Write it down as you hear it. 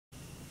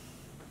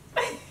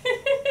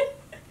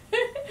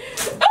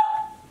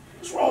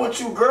with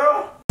you,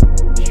 girl?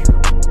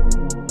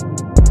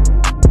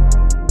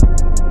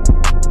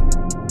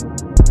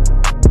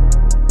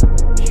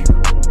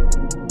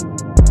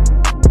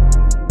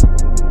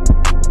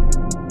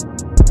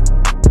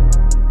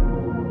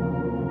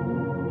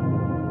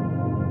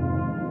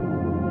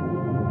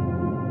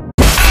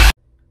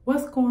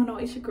 What's going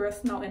on? It's your girl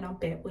Snow, and I'm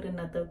back with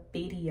another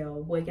video.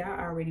 Well, y'all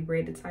already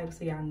read the title,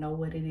 so y'all know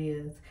what it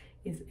is.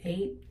 It's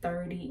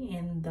 8:30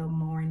 in the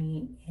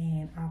morning,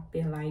 and I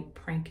feel like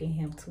pranking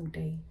him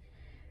today.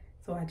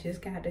 So I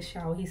just got the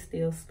shower. He's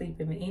still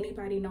sleeping. If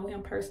anybody know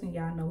him personally,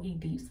 y'all know he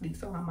deep sleep,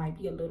 so I might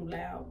be a little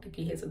loud to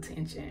get his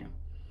attention.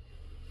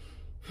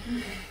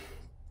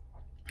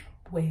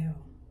 Well,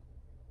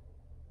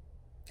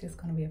 it's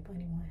gonna be a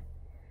funny one.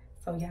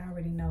 So y'all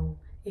already know.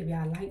 If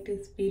y'all like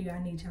this video,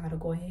 I need y'all to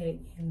go ahead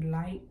and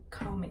like,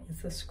 comment, and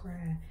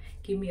subscribe.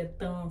 Give me a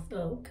thumbs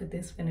up, because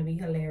this is gonna be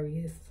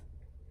hilarious.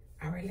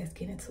 All right, let's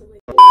get into it.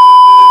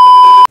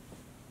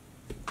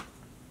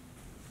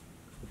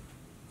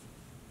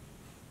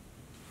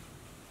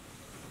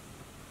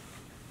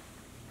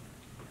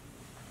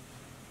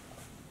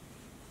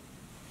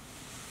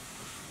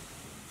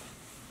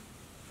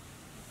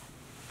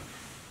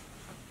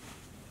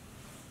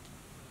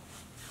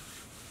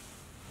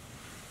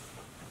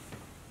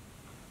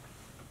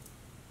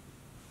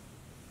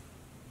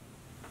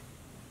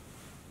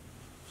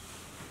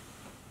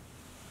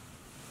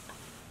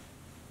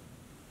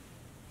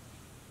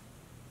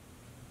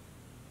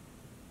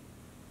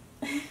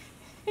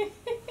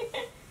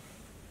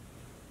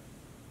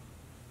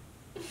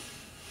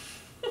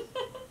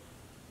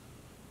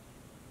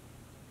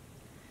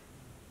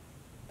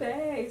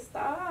 Babe,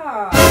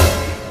 stop.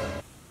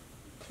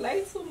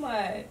 Play too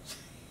much.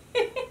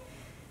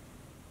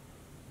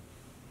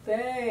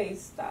 Babe,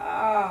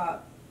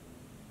 stop.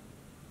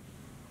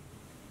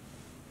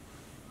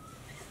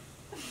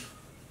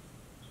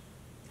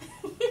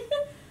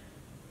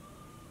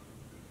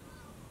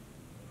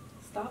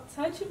 Stop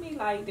touching me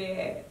like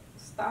that.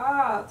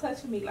 Stop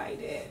touching me like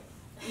that.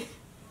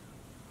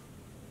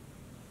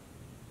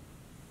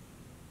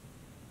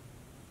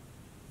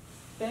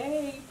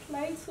 Babe,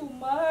 play too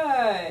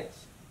much.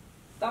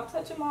 Stop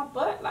touching my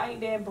butt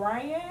like that,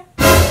 Brian.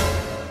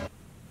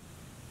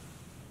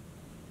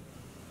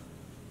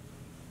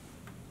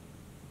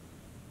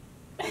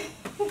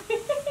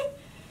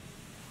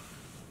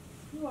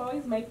 You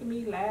always making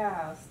me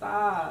laugh.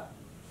 Stop.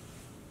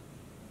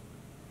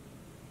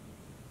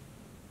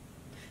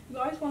 You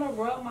always want to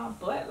rub my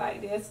butt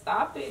like that.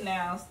 Stop it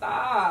now.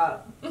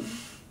 Stop.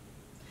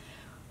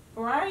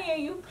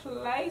 Brian, you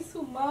play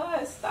too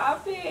much.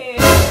 Stop it.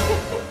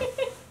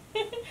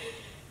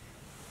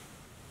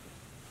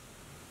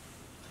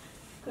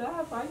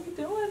 God, why you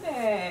doing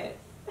that?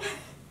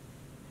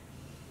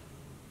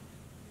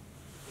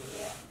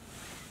 Yeah.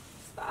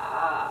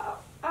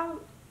 Stop.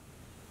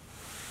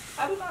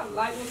 I do not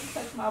like when you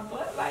touch my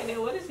butt like that.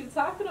 What is you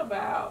talking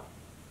about?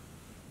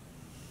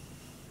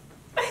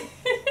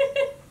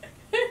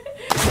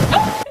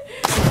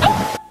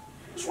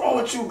 What's wrong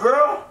with you,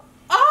 girl?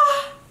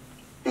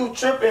 You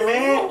tripping,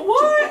 man.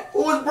 What?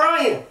 Who is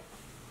Brian?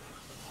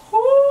 Who?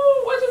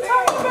 What you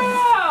talking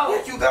about?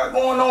 What you got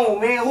going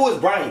on, man? Who is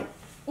Brian?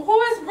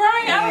 Who is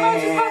Brian? I don't know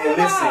what you're talking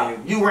about.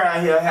 Listen, you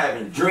around here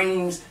having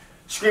dreams,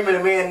 screaming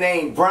a man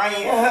named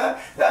Brian.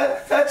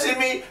 Touching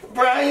me,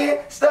 Brian.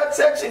 Stop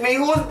touching me.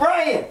 Who is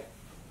Brian?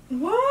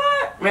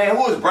 What? Man,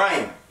 who is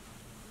Brian?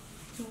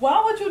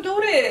 Why would you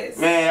do this?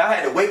 Man, I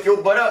had to wake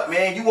your butt up,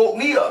 man. You woke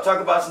me up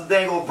talking about some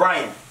dang old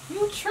Brian.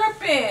 You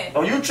tripping.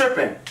 Oh, you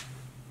tripping?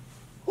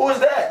 Who is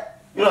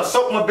that? You know,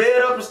 soak my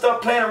bed up and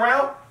stuff playing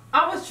around?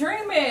 I was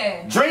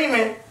dreaming.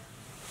 Dreaming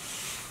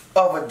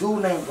of a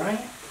dude named Brian?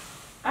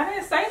 I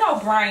didn't say no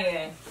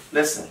Brian.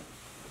 Listen.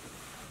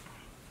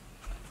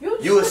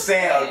 You was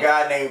saying a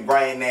guy named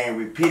Brian name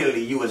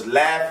repeatedly. You was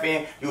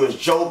laughing. You was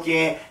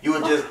joking. You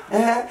was just,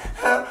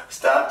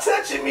 stop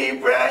touching me,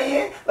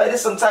 Brian. Like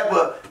this some type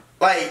of,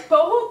 like.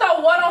 But who throw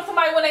what on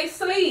somebody when they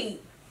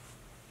sleep?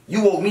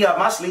 You woke me out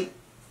my sleep.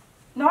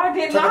 No, I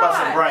did not. Talk about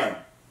some Brian.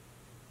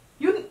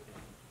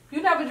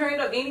 You never dreamed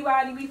of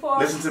anybody before?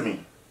 Listen to me.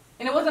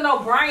 And it wasn't no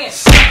Brian.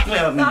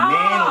 Play with me,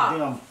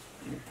 man.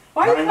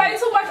 Why you play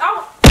too much?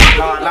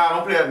 Nah,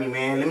 don't play with me,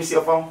 man. Let me see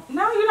your phone.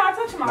 No, you're not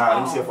touching my phone.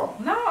 Let me see your phone.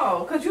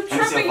 No, because you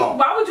tripping.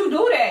 Why would you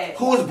do that?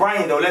 Who is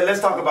Brian, though? Let's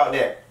talk about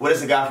that. What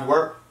is the guy from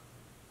work?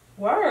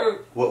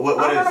 Word. What I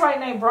don't is? know nobody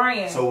named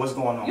Brian. So what's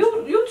going on?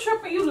 You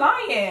tripping, you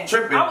lying.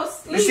 Tripping? I was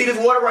sleep. You see this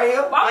water right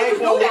here? Why would I ain't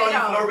you pouring do water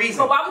that, on you for no reason.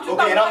 But why would you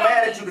throw and I'm water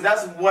mad on at you because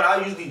that's what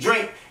I usually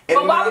drink.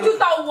 But why would you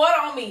throw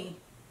water on me?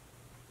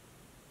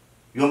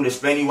 You want me to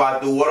explain to you why I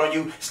threw water on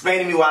you? Explain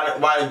to me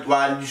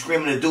why you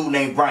screaming a dude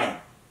named Brian.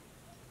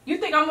 You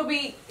think I'm gonna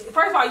be?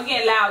 First of all, you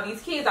getting loud.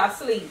 These kids are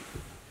asleep.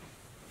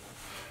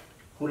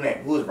 Who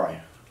is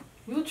Brian?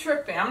 You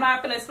tripping? I'm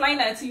not gonna explain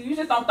that to you. You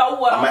just don't throw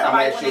water on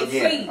somebody when they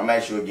sleep. I'm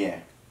asking you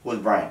again. Who is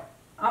Brian?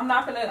 We're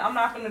not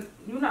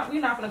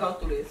gonna go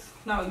through this.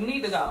 No, you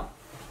need to go.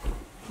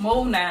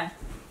 Move now.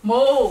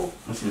 Move.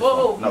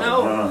 Move.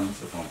 No. Let me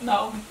see your phone.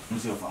 No. Let me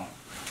see your phone.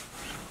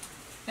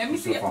 Let me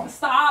see it.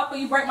 Stop or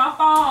you break my phone.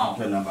 I don't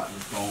care nothing about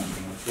this phone,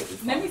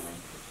 man. Let me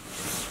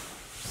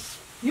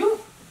see. You?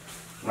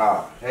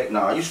 Nah, heck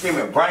nah. You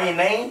screaming Brian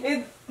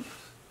name?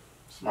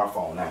 It's my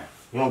phone now.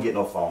 You don't get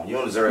no phone. You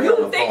don't deserve no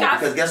phone.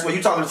 Because guess what?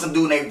 You talking to some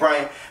dude named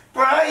Brian.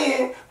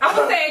 Brian. I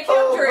was saying Kimdrick.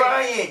 Oh,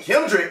 Brian.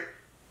 Kimdrick.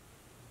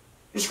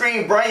 You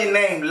scream Brian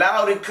name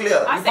loud and clear.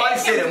 You probably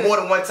said it more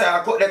than one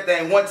time. I caught that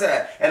thing one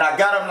time. And I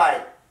got him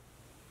like,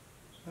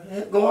 what the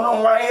heck going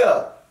on right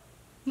here?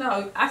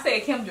 No, I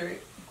said Kimdrick.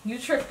 You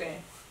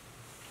tripping.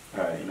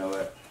 Alright, you know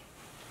what?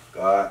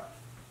 God,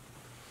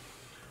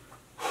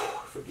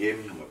 forgive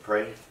me. I'm going to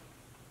pray.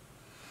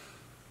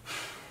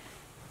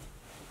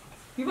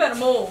 You better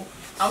move.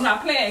 I'm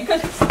not playing. Stop!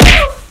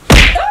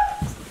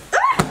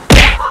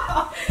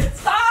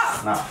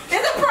 Nah.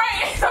 It's a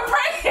prank. It's a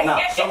prank. Nah,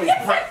 show me the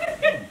prank.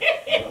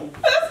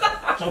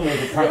 Show me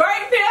the prank.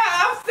 Right there.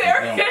 I'm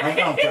serious.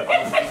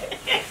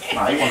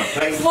 Nah, you want to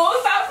play? Smooth,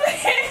 stop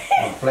playing.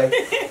 Want to play?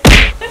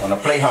 Want to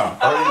play, huh?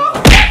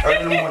 Early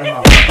in the morning,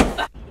 huh?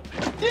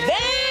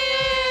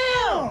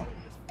 Damn!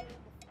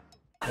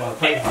 Want to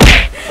play, huh?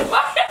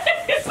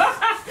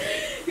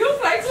 You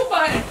play too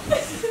much.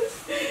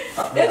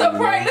 It's a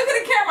prank. Look at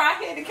the camera. I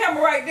hit the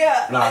camera right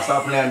there. Nah,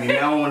 stop playing with me,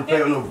 man. I don't want to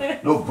play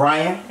with no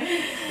Brian.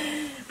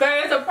 But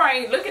it's a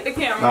prank. Look at the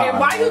camera. Nah, and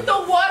why man. you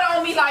throw water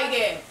on me like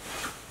that?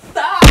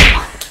 Stop.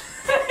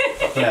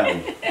 Play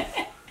with me.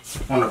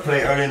 Want to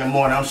play early in the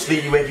morning. I'm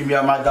sleepy, waking me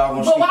up. My dog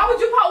won't But sleep. why would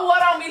you pour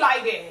water on me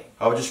like that?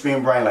 I would just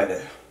scream Brian like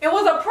that. It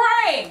was a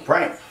prank.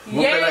 Prank? You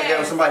won't play like that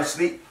when somebody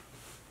sleep?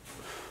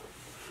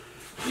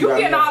 You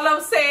getting all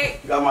upset.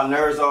 You got my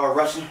nerves all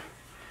rushing.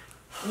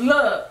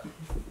 Look.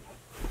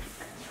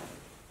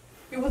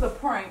 It was a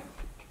prank.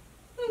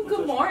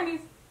 Good morning.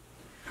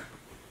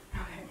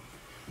 Okay.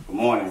 Good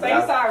morning. Say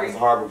sorry. It's a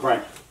horrible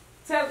prank.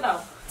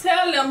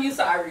 Tell them you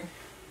sorry.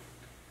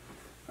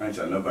 I ain't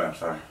telling nobody I'm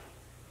sorry.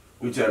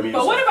 You tell me.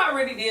 But what if I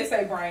really did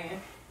say Brian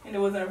and it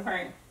wasn't a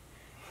prank?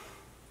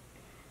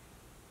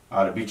 I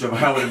ought to beat your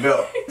behind with a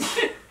belt.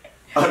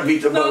 I ought to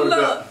beat your butt with a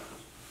belt.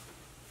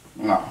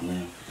 Nah,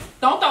 man.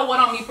 Don't throw one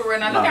on me for real.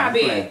 Now look how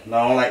big. No,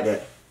 I don't like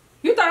that.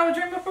 You thought I was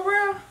dreaming for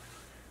real?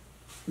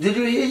 Did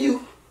you hear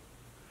you?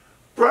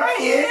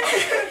 Brian.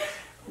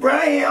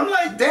 Brian, I'm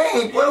like,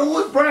 dang, boy, who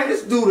is Brian?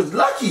 This dude is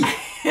lucky.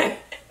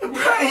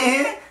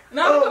 Brian.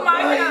 No, look at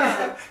my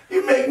hair.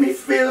 You make me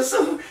feel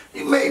so,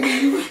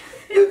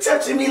 you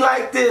touching me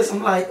like this.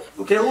 I'm like,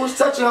 okay, who's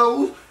touching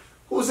her?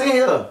 Who's in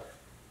here?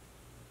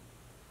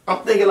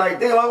 I'm thinking like,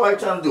 damn, my wife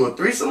trying to do a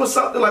threesome or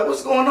something. Like,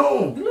 what's going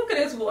on? Look at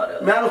this water.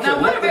 Man, I don't care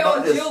nothing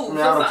about this. Man,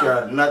 I don't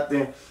care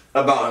nothing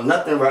about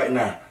nothing right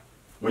now.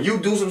 When you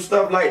do some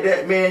stuff like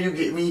that, man, you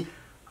get me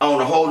on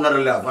a whole nother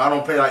level. I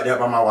don't play like that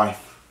by my wife.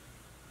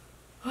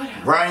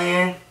 Whatever.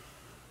 Brian,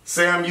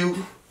 Samuel,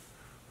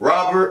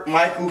 Robert,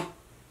 Michael,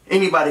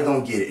 anybody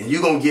gonna get it. And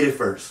you gonna get it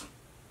first.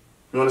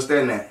 You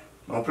understand that?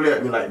 Don't play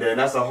at me like that.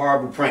 That's a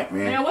horrible prank,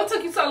 man. Man, what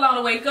took you so long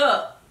to wake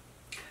up?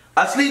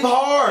 I sleep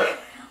hard.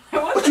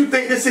 What you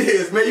think this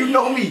is, man? You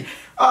know me.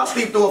 I'll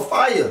sleep through a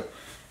fire.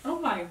 Oh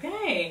my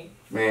dang.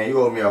 Man, you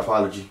owe me an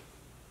apology.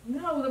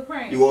 No, it was a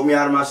prank. You woke me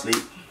out of my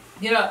sleep.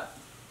 Get up.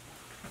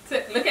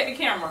 Look at the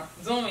camera.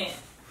 Zoom in.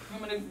 I'm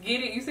gonna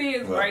get it. You see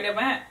it's right there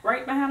behind,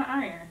 right behind the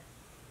iron.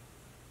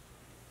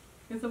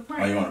 It's a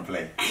prank. Oh, you wanna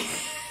play?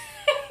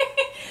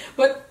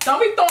 But don't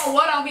be throwing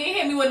water on me and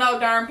hit me with no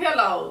darn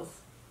pillows.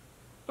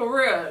 For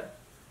real.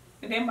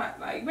 And then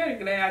like better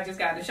glad I just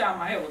got the shower.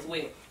 My hair was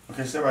wet.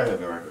 Okay, sit right here,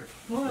 go right quick.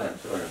 What?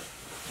 Sit right here.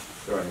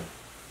 Sit right here.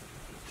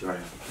 Sit right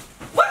here.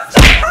 What?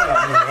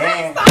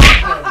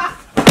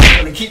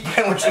 I'm gonna keep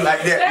playing with you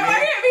like that, They man.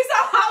 might hit me so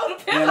hard with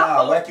the pillow. Man,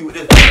 I'll whack you with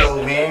this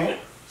pillow, man.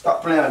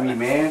 Stop playing with me,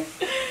 man.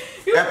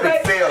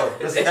 Epic fail.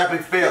 This is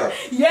epic fail.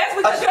 Yes,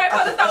 because you ain't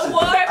supposed to throw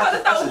water. You ain't supposed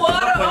to throw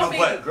water on me.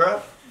 Butt,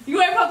 girl.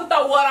 You ain't supposed to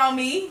throw water on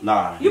me.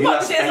 Nah. You're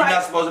not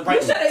supposed to prank me.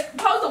 You should have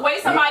supposed to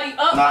wake somebody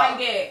up like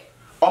that.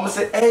 I'm gonna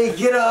say, hey,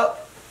 get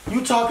up.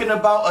 You talking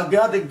about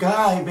another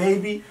guy,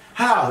 baby.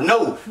 How?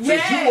 No.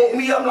 Since you woke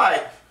me up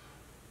like,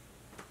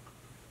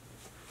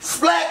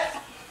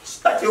 splat.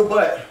 Splat your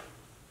butt.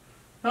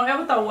 Don't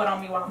ever throw water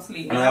on me while I'm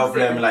sleeping. Don't ever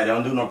play at me like that.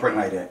 Don't do no prank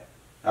like that.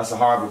 That's a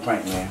horrible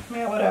prank, man.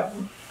 Man, whatever.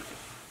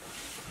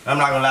 I'm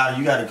not gonna lie to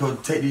you. You gotta go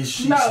take these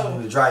sheets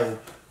in the dryer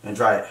and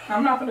dry it.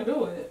 I'm not gonna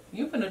do it.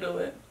 You finna do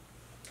it.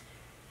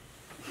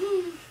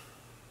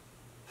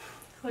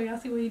 So y'all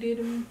see what he did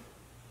to me?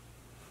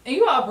 And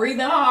you all breathing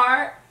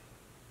hard.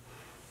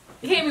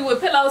 He hit me with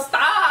pillows.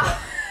 Stop.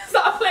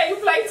 Stop playing.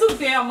 You play too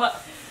damn much.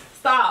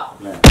 Stop.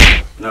 Man,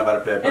 not about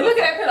to play a pillow. And look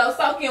at that pillow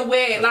soaking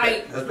wet.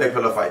 Let's play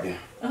pillow fight then.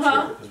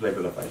 Let's play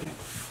pillow fight then.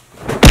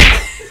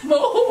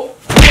 Move.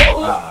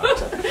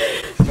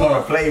 You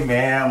wanna play,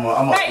 man?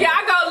 Hey,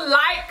 y'all go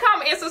like,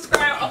 comment, and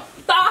subscribe.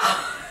 Stop.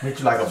 Hit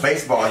you like a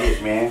baseball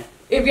hit, man.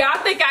 If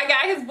y'all think I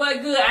got his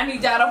butt good, I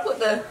need y'all to put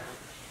the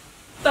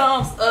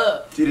thumbs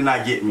up. She did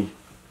not get me.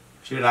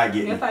 She did not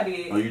get me. Yes, I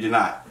did. No, you did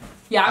not.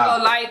 Y'all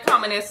go like,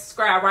 comment, and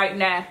subscribe right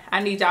now.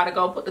 I need y'all to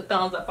go put the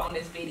thumbs up on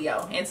this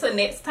video. Until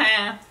next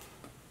time,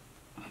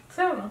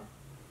 tell them.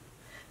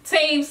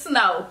 Team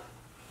Snow.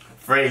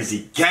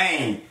 Frasy,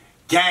 gang,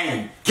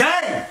 gang,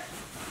 gang.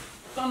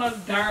 Don't know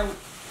darn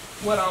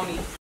what on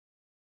me.